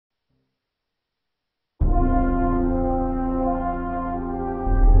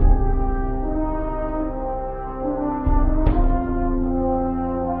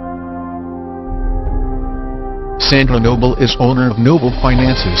Sandra Noble is owner of Noble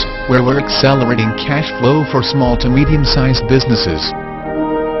Finances, where we're accelerating cash flow for small to medium-sized businesses.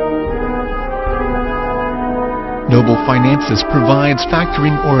 Noble Finances provides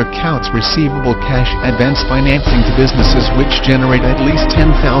factoring or accounts receivable cash advance financing to businesses which generate at least $10,000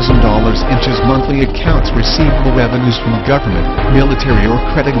 in monthly accounts receivable revenues from government, military or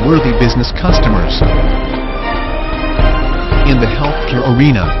credit-worthy business customers. In the healthcare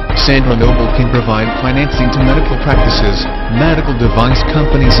arena, Sandra Noble can provide financing to medical practices, medical device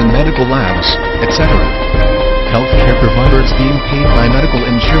companies and medical labs, etc. Healthcare providers being paid by medical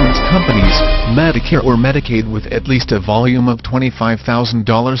insurance companies, Medicare or Medicaid with at least a volume of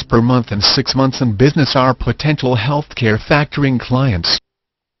 $25,000 per month in 6 months in business are potential healthcare factoring clients.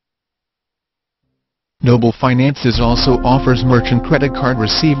 Noble Finances also offers merchant credit card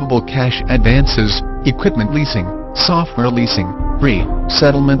receivable cash advances, equipment leasing, software leasing,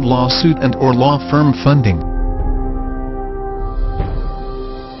 pre-settlement lawsuit and/or law firm funding.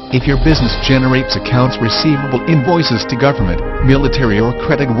 If your business generates accounts receivable invoices to government, military or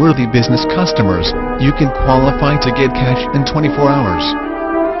credit-worthy business customers, you can qualify to get cash in 24 hours.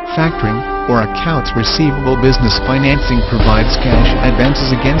 Factoring, or accounts receivable business financing provides cash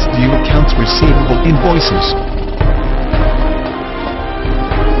advances against due accounts receivable invoices.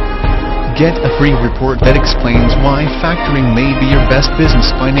 Get a free report that explains why factoring may be your best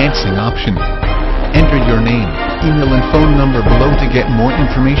business financing option. Enter your name, email and phone number below to get more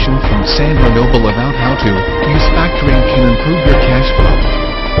information from Sandra Noble about how to use factoring can improve your cash flow.